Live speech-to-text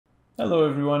Hello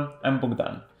everyone, I'm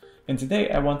Bogdan, and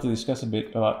today I want to discuss a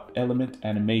bit about element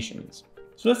animations.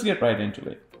 So let's get right into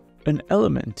it. An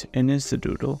element in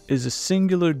InstaDoodle is a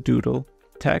singular doodle,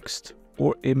 text,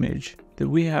 or image that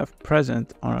we have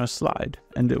present on our slide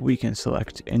and that we can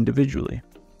select individually,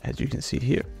 as you can see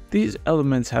here. These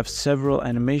elements have several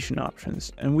animation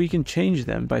options, and we can change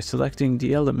them by selecting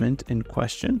the element in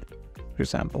question, for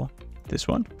example, this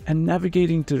one, and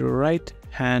navigating to the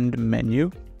right-hand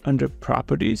menu under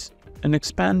Properties and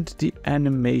expand the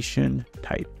animation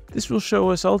type. This will show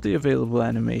us all the available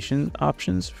animation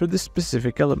options for this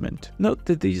specific element. Note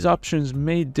that these options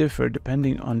may differ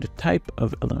depending on the type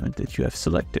of element that you have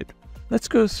selected. Let's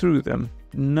go through them.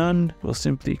 None will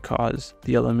simply cause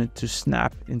the element to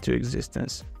snap into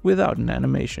existence without an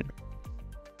animation.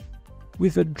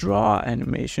 With a draw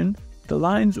animation, the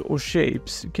lines or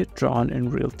shapes get drawn in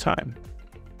real time.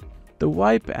 The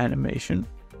wipe animation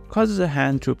causes a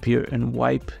hand to appear and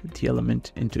wipe the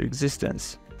element into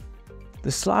existence.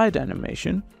 The slide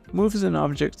animation moves an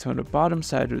object from the bottom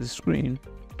side of the screen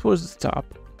towards the top.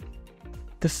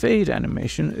 The fade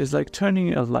animation is like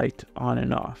turning a light on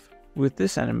and off. With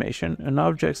this animation, an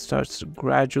object starts to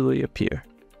gradually appear.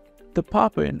 The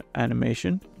pop-in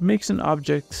animation makes an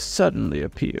object suddenly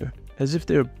appear, as if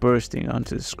they're bursting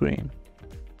onto the screen.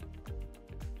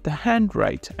 The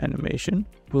handwrite animation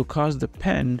will cause the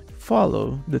pen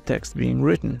follow the text being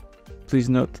written. Please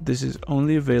note that this is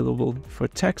only available for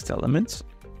text elements.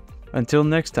 Until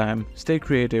next time, stay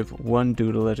creative, one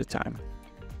doodle at a time.